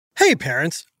Hey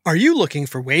parents, are you looking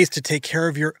for ways to take care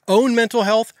of your own mental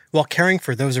health while caring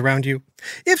for those around you?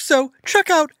 If so, check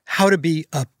out How to Be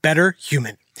a Better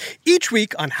Human. Each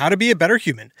week on How to Be a Better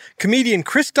Human, comedian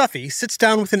Chris Duffy sits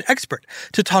down with an expert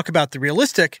to talk about the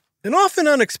realistic and often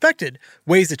unexpected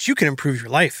ways that you can improve your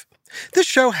life. This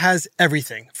show has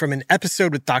everything from an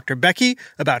episode with Dr. Becky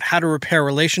about how to repair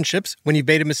relationships when you've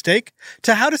made a mistake,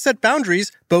 to how to set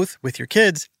boundaries both with your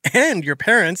kids and your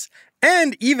parents,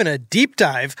 and even a deep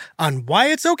dive on why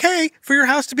it's okay for your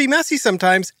house to be messy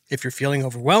sometimes if you're feeling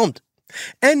overwhelmed.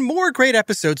 And more great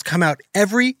episodes come out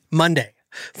every Monday.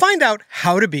 Find out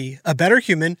How to Be a Better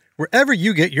Human wherever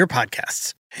you get your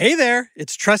podcasts. Hey there,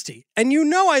 it's Trusty, and you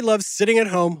know I love sitting at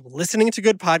home listening to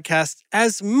good podcasts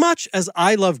as much as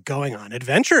I love going on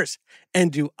adventures.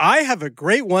 And do I have a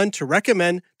great one to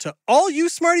recommend to all you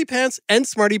smarty pants and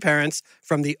smarty parents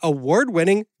from the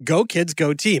award-winning Go Kids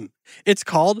Go team. It's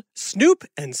called Snoop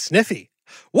and Sniffy.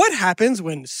 What happens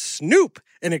when Snoop,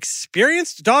 an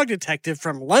experienced dog detective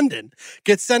from London,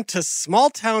 gets sent to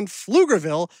small-town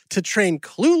Pflugerville to train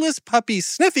clueless puppy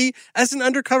Sniffy as an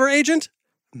undercover agent?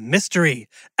 Mystery,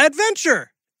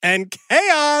 adventure, and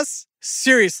chaos!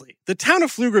 Seriously, the town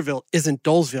of Pflugerville isn't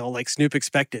Dolesville like Snoop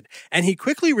expected, and he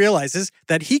quickly realizes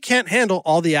that he can't handle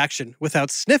all the action without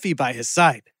Sniffy by his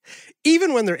side.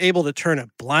 Even when they're able to turn a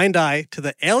blind eye to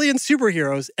the alien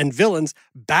superheroes and villains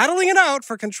battling it out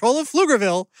for control of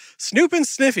Pflugerville, Snoop and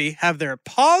Sniffy have their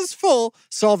paws full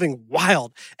solving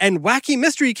wild and wacky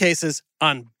mystery cases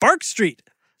on Bark Street.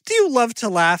 Do you love to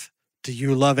laugh? Do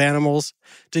you love animals?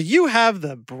 Do you have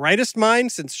the brightest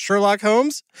mind since Sherlock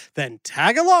Holmes? Then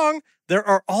tag along. There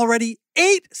are already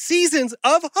 8 seasons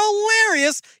of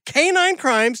hilarious canine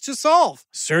crimes to solve.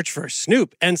 Search for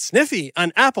Snoop and Sniffy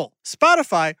on Apple,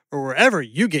 Spotify, or wherever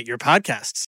you get your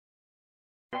podcasts.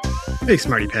 Hey,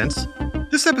 Smarty Pants.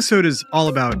 This episode is all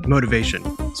about motivation,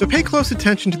 so pay close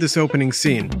attention to this opening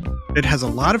scene. It has a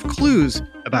lot of clues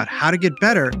about how to get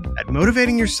better at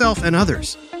motivating yourself and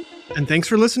others. And thanks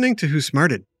for listening to Who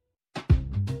Smarted.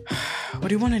 What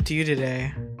do you want to do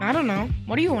today? I don't know.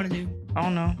 What do you want to do? I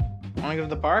don't know. Want to go to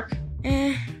the park?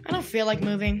 I don't feel like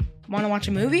moving. Want to watch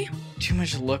a movie? Too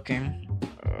much looking.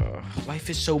 Life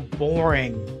is so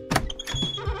boring.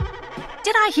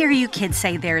 Did I hear you kids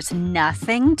say there's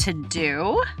nothing to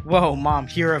do? Whoa, Mom,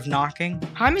 fear of knocking?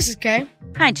 Hi, Mrs. K.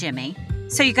 Hi, Jimmy.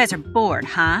 So you guys are bored,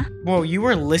 huh? Whoa, you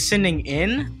were listening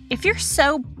in? If you're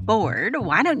so bored,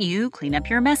 why don't you clean up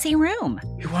your messy room?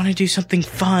 We want to do something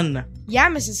fun. Yeah,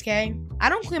 Mrs. K. I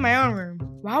don't clean my own room.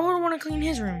 Why would I want to clean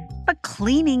his room? But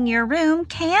cleaning your room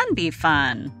can be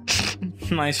fun.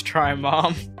 Nice try,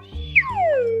 Mom.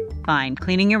 Fine,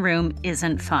 cleaning your room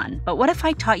isn't fun. But what if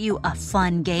I taught you a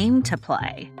fun game to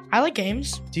play? I like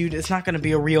games. Dude, it's not going to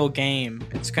be a real game.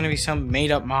 It's going to be some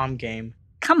made-up mom game.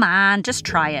 Come on, just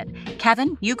try it.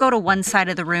 Kevin, you go to one side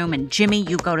of the room, and Jimmy,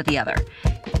 you go to the other.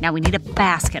 Now we need a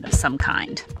basket of some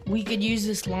kind. We could use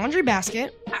this laundry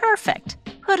basket. Perfect.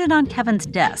 Put it on Kevin's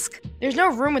desk. There's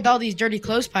no room with all these dirty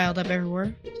clothes piled up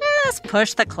everywhere. Just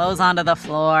push the clothes onto the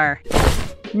floor.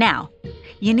 Now,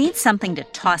 you need something to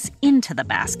toss into the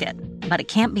basket, but it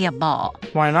can't be a ball.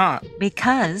 Why not?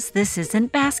 Because this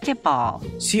isn't basketball.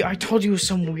 See, I told you it was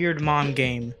some weird mom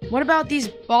game. What about these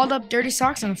balled up dirty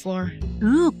socks on the floor?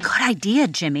 Ooh, good idea,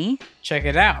 Jimmy. Check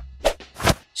it out.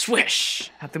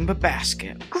 Swish! Nothing but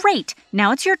basket. Great.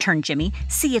 Now it's your turn, Jimmy.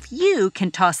 See if you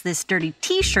can toss this dirty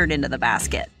t-shirt into the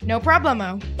basket. No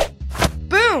problemo.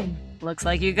 Boom! Looks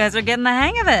like you guys are getting the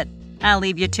hang of it. I'll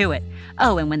leave you to it.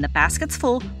 Oh, and when the basket's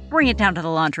full, bring it down to the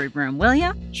laundry room, will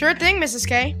ya? Sure thing, Mrs.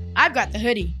 K. I've got the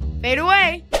hoodie. Fade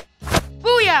away.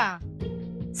 Booyah!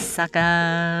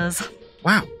 Suckers.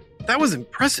 Wow, that was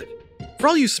impressive. For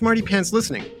all you smarty pants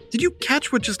listening, did you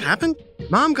catch what just happened?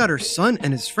 Mom got her son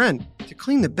and his friend to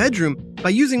clean the bedroom by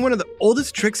using one of the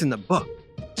oldest tricks in the book.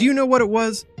 Do you know what it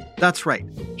was? That's right.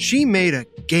 She made a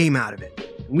game out of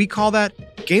it. We call that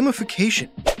gamification.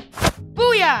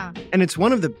 Booyah! And it's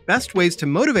one of the best ways to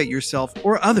motivate yourself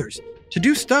or others to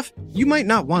do stuff you might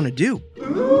not want to do.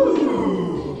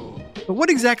 Ooh. But what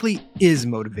exactly is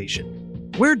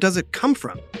motivation? Where does it come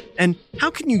from? And how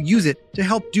can you use it to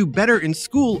help do better in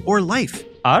school or life?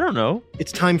 I don't know.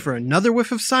 It's time for another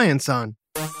whiff of science on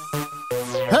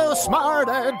Who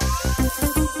smarted?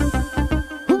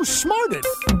 Who smarted?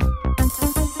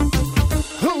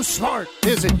 Who's smart?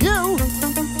 Is it you?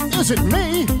 Is it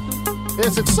me?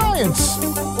 Is it science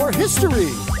or history?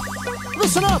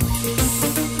 Listen up,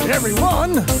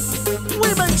 everyone.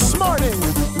 We make smarting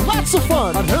lots of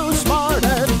fun on Who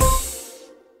Smarted.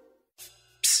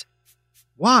 Psst.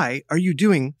 Why are you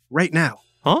doing right now?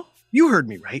 Huh? You heard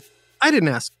me right. I didn't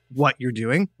ask what you're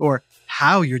doing or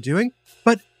how you're doing,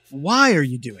 but why are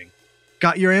you doing?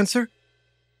 Got your answer?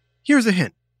 Here's a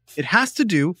hint. It has to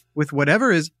do with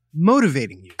whatever is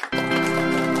motivating you.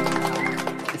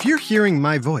 If you're hearing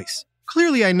my voice,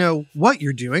 clearly I know what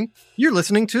you're doing. You're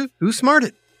listening to Who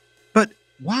Smarted. But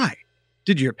why?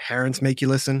 Did your parents make you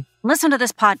listen? Listen to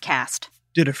this podcast.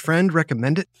 Did a friend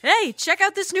recommend it? Hey, check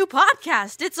out this new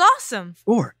podcast. It's awesome.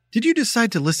 Or did you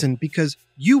decide to listen because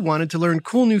you wanted to learn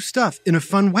cool new stuff in a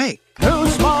fun way? Who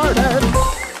Smarted?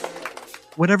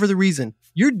 Whatever the reason,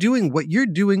 you're doing what you're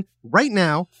doing right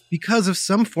now because of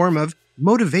some form of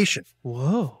motivation.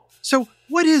 Whoa. So,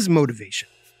 what is motivation?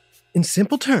 In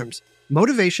simple terms,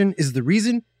 motivation is the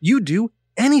reason you do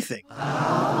anything.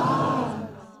 But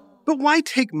why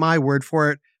take my word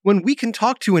for it when we can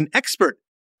talk to an expert?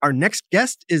 Our next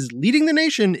guest is leading the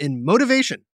nation in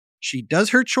motivation. She does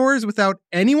her chores without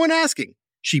anyone asking.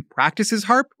 She practices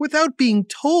harp without being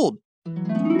told.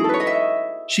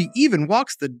 She even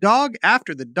walks the dog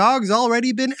after the dog's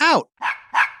already been out.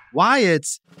 Why,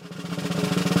 it's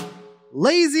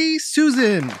Lazy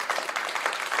Susan.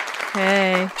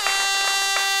 Hey.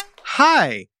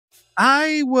 Hi.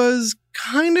 I was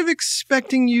kind of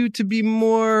expecting you to be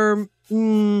more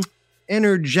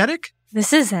energetic.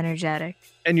 This is energetic.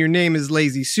 And your name is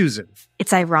Lazy Susan.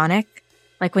 It's ironic.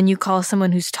 Like when you call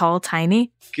someone who's tall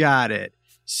tiny. Got it.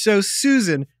 So,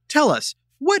 Susan, tell us,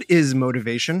 what is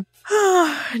motivation?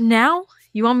 Now?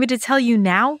 You want me to tell you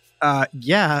now?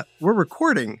 Yeah, we're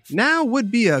recording. Now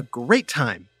would be a great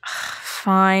time.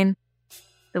 Fine.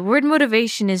 The word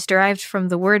motivation is derived from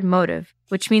the word motive,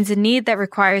 which means a need that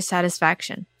requires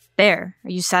satisfaction. There.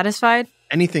 Are you satisfied?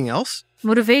 Anything else?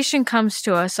 Motivation comes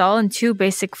to us all in two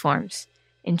basic forms,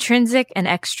 intrinsic and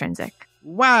extrinsic.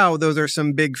 Wow, those are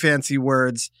some big fancy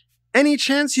words. Any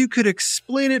chance you could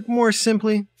explain it more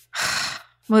simply?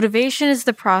 Motivation is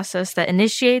the process that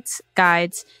initiates,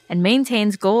 guides, and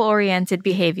maintains goal-oriented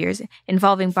behaviors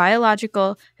involving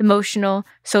biological, emotional,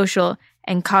 social,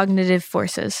 and cognitive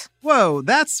forces. Whoa,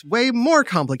 that's way more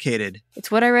complicated.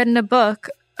 It's what I read in a book.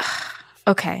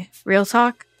 Okay, real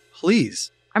talk?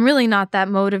 Please. I'm really not that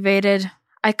motivated.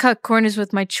 I cut corners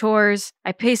with my chores,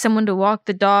 I pay someone to walk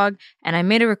the dog, and I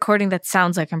made a recording that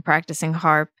sounds like I'm practicing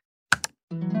harp.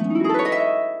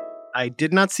 I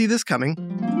did not see this coming.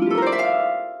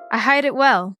 I hide it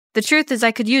well. The truth is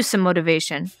I could use some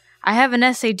motivation. I have an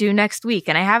essay due next week,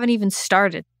 and I haven't even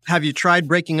started. Have you tried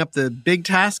breaking up the big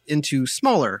task into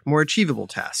smaller, more achievable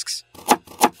tasks?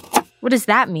 What does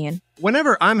that mean?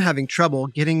 Whenever I'm having trouble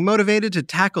getting motivated to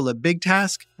tackle a big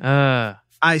task,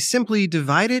 I simply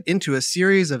divide it into a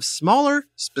series of smaller,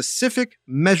 specific,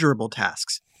 measurable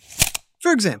tasks.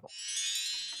 For example,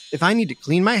 if I need to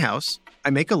clean my house, I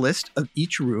make a list of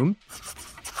each room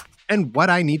and what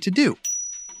I need to do.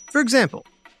 For example,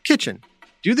 kitchen,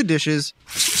 do the dishes,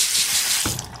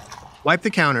 wipe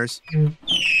the counters.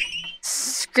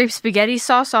 Scrape spaghetti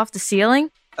sauce off the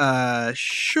ceiling?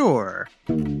 Sure.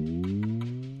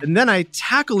 And then I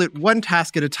tackle it one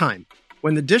task at a time.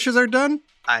 When the dishes are done,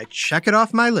 I check it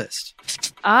off my list.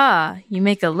 Ah, you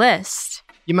make a list.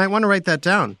 You might want to write that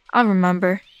down. I'll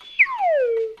remember.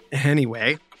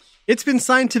 Anyway, it's been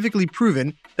scientifically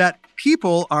proven that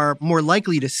people are more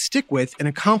likely to stick with and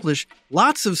accomplish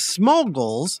lots of small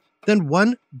goals than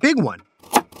one big one.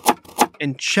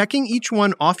 And checking each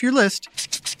one off your list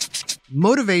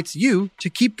motivates you to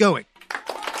keep going.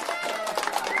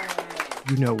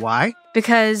 You know why?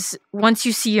 Because once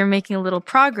you see you're making a little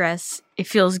progress, it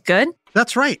feels good?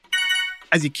 That's right.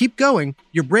 As you keep going,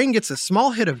 your brain gets a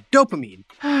small hit of dopamine.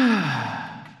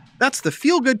 That's the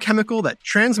feel-good chemical that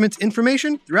transmits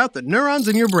information throughout the neurons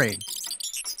in your brain.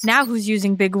 Now who's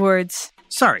using big words?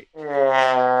 Sorry.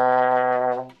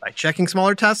 By checking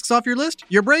smaller tasks off your list,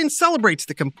 your brain celebrates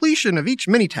the completion of each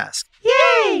mini-task.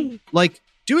 Yay! Like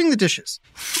doing the dishes.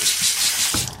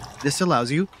 This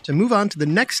allows you to move on to the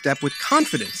next step with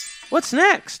confidence. What's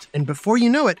next? And before you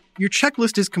know it, your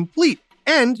checklist is complete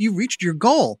and you've reached your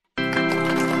goal.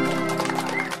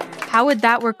 How would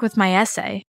that work with my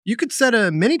essay? You could set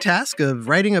a mini task of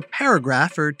writing a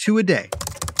paragraph or two a day.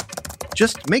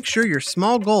 Just make sure your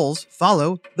small goals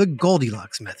follow the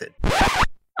Goldilocks method.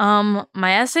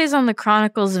 My essay's on the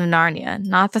Chronicles of Narnia,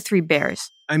 not the Three Bears.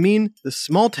 I mean, the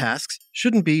small tasks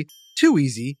shouldn't be too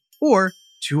easy or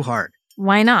too hard.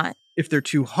 Why not? If they're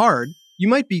too hard, you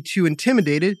might be too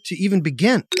intimidated to even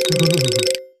begin.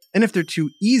 And if they're too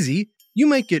easy, you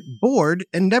might get bored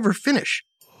and never finish.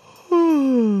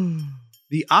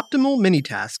 The optimal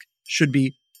mini-task should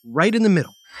be right in the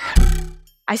middle.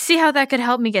 I see how that could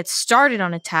help me get started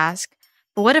on a task,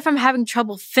 but what if I'm having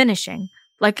trouble finishing?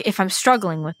 Like if I'm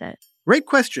struggling with it? Great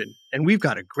question, and we've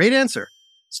got a great answer.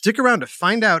 Stick around to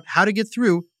find out how to get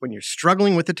through when you're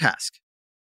struggling with a task.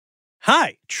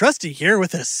 Hi, Trusty here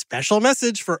with a special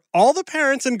message for all the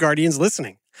parents and guardians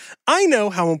listening. I know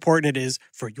how important it is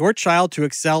for your child to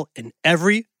excel in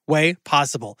every way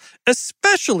possible,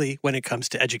 especially when it comes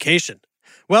to education.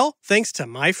 Well, thanks to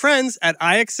my friends at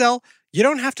iExcel, you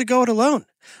don't have to go it alone.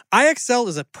 iExcel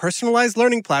is a personalized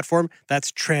learning platform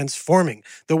that's transforming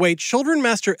the way children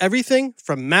master everything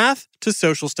from math to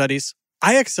social studies.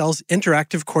 iExcel's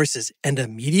interactive courses and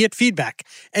immediate feedback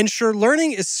ensure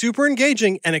learning is super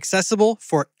engaging and accessible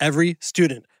for every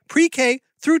student, pre-K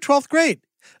through 12th grade.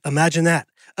 Imagine that,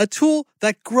 a tool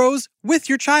that grows with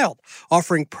your child,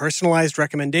 offering personalized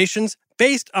recommendations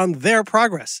based on their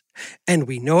progress. And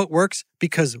we know it works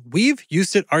because we've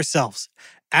used it ourselves.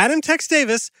 Adam Tex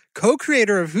Davis,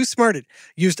 co-creator of Who Smarted,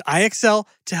 used iExcel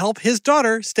to help his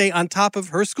daughter stay on top of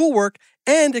her schoolwork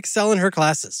and excel in her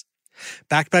classes.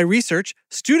 Backed by research,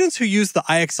 students who use the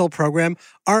iExcel program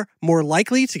are more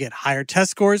likely to get higher test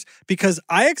scores because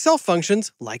iExcel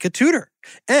functions like a tutor.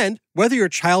 And whether your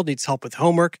child needs help with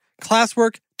homework,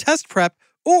 classwork, test prep,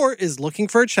 or is looking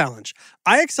for a challenge,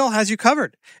 iExcel has you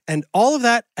covered, and all of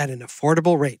that at an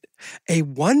affordable rate. A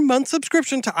 1-month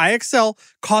subscription to iExcel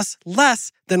costs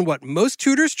less than what most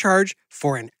tutors charge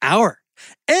for an hour.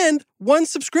 And one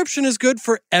subscription is good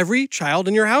for every child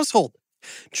in your household.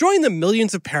 Join the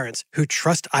millions of parents who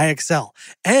trust iExcel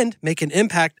and make an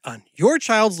impact on your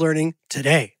child's learning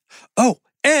today. Oh,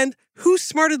 and Who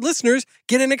Smarted listeners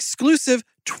get an exclusive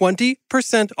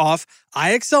 20% off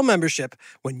iExcel membership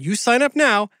when you sign up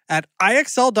now at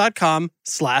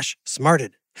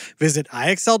iexcel.com/smarted. Visit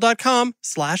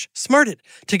iexcel.com/smarted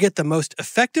to get the most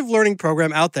effective learning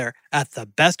program out there at the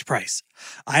best price.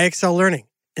 iExcel Learning.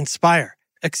 Inspire.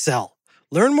 Excel.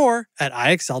 Learn more at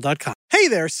iexcel.com. Hey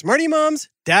there, smarty moms,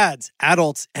 dads,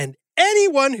 adults, and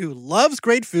anyone who loves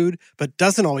great food but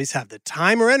doesn't always have the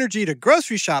time or energy to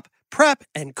grocery shop, prep,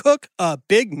 and cook a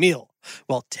big meal.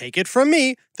 Well, take it from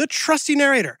me, the trusty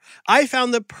narrator. I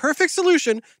found the perfect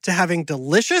solution to having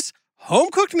delicious,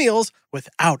 home-cooked meals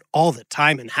without all the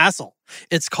time and hassle.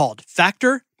 It's called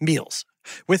Factor Meals.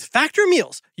 With Factor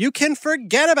Meals, you can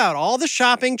forget about all the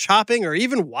shopping, chopping, or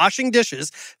even washing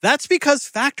dishes. That's because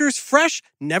Factor's fresh,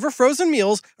 never frozen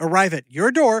meals arrive at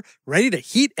your door, ready to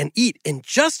heat and eat in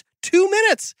just 2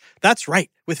 minutes. That's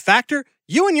right. With Factor,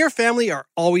 you and your family are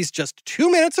always just 2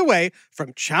 minutes away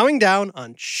from chowing down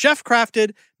on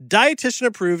chef-crafted,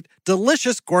 dietitian-approved,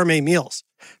 delicious gourmet meals.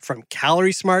 From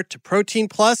Calorie Smart to Protein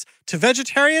Plus to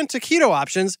vegetarian to keto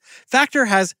options, Factor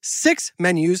has 6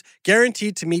 menus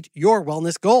guaranteed to meet your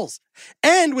wellness goals.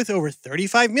 And with over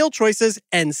 35 meal choices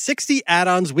and 60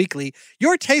 add-ons weekly,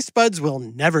 your taste buds will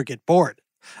never get bored.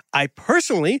 I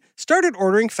personally started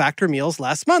ordering Factor meals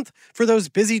last month for those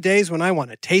busy days when I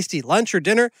want a tasty lunch or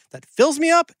dinner that fills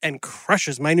me up and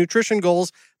crushes my nutrition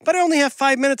goals, but I only have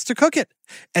 5 minutes to cook it.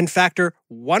 And Factor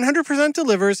 100%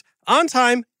 delivers on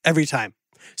time, every time.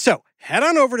 So head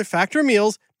on over to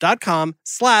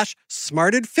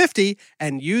factormeals.com/smarted50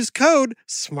 and use code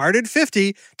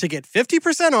SMARTED50 to get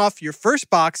 50% off your first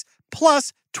box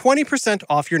plus 20%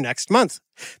 off your next month.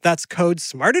 That's code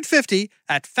SMARTED50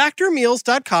 at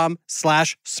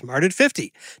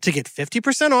factormeals.com/smarted50 to get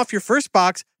 50% off your first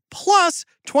box plus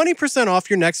 20% off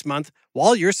your next month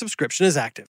while your subscription is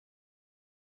active.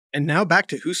 And now back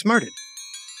to Who Smarted.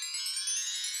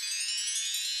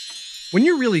 When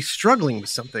you're really struggling with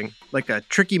something, like a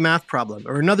tricky math problem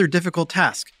or another difficult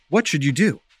task, what should you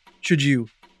do? Should you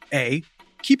A,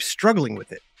 keep struggling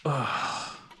with it?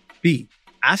 B,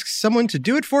 ask someone to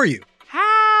do it for you?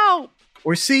 Help!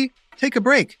 Or C, take a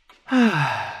break?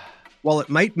 While it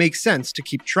might make sense to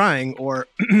keep trying or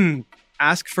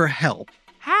ask for help,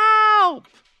 Help!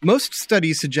 most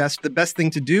studies suggest the best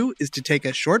thing to do is to take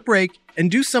a short break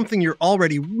and do something you're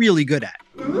already really good at.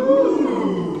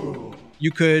 You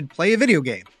could play a video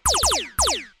game,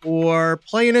 or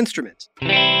play an instrument,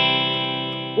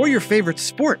 or your favorite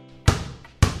sport.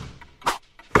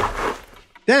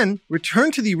 Then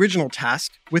return to the original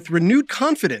task with renewed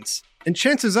confidence, and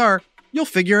chances are you'll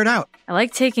figure it out. I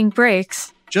like taking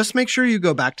breaks. Just make sure you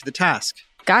go back to the task.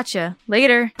 Gotcha.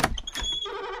 Later.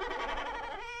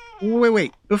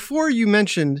 Wait. Before you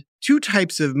mentioned 2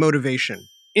 types of motivation,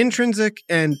 intrinsic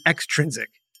and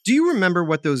extrinsic. Do you remember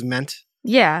what those meant?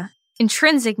 Yeah.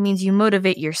 Intrinsic means you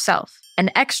motivate yourself,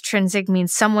 and extrinsic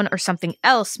means someone or something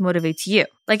else motivates you.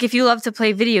 Like if you love to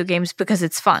play video games because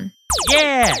it's fun.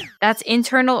 Yeah! That's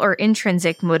internal or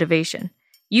intrinsic motivation.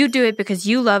 You do it because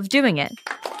you love doing it.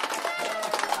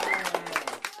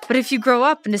 But if you grow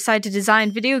up and decide to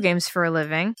design video games for a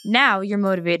living, now you're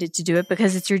motivated to do it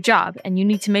because it's your job and you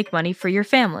need to make money for your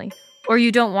family. Or you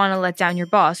don't want to let down your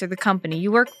boss or the company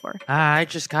you work for. I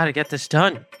just gotta get this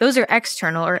done. Those are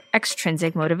external or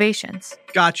extrinsic motivations.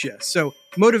 Gotcha. So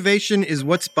motivation is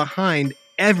what's behind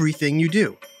everything you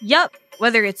do. Yup,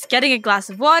 whether it's getting a glass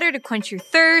of water to quench your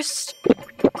thirst,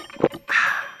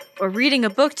 or reading a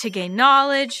book to gain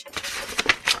knowledge,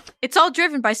 it's all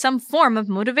driven by some form of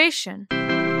motivation.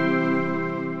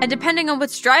 And depending on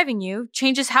what's driving you,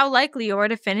 changes how likely you are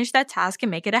to finish that task and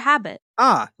make it a habit.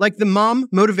 Like the mom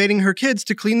motivating her kids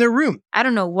to clean their room. I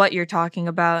don't know what you're talking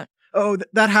about. Oh,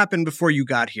 that happened before you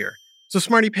got here. So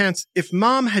Smarty Pants, if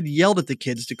mom had yelled at the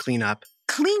kids to clean up,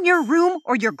 Clean your room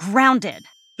or you're grounded.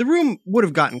 the room would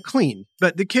have gotten clean,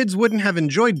 but the kids wouldn't have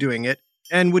enjoyed doing it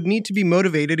and would need to be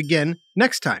motivated again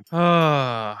next time.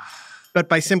 But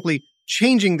by simply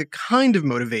changing the kind of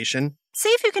motivation, See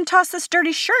if you can toss this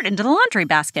dirty shirt into the laundry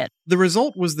basket. the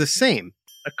result was the same,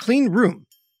 a clean room.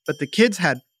 But the kids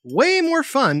had way more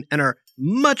fun and are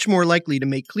much more likely to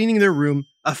make cleaning their room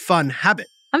a fun habit.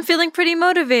 I'm feeling pretty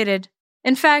motivated.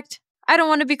 In fact, I don't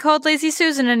want to be called Lazy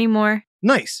Susan anymore.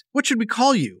 Nice. What should we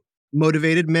call you?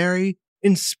 Motivated Mary?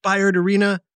 Inspired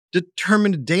Arena?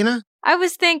 Determined Dana? I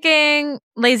was thinking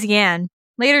Lazy Ann.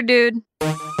 Later, dude.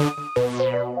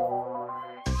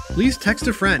 Please text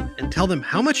a friend and tell them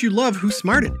how much you love Who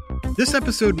Smarted. This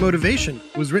episode, Motivation,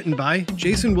 was written by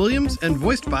Jason Williams and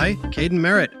voiced by Caden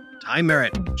Merritt, Ty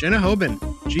Merritt, Jenna Hoban,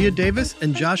 Gia Davis,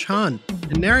 and Josh Hahn,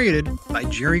 and narrated by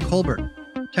Jerry Colbert.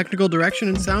 Technical direction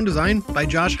and sound design by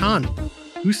Josh Hahn.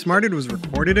 Who Smarted was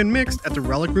recorded and mixed at the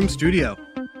Relic Room Studio.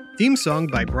 Theme song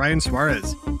by Brian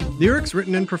Suarez. Lyrics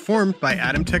written and performed by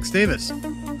Adam Tex Davis.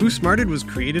 Who Smarted was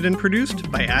created and produced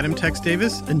by Adam Tex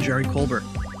Davis and Jerry Colbert.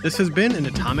 This has been an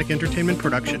Atomic Entertainment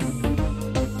production.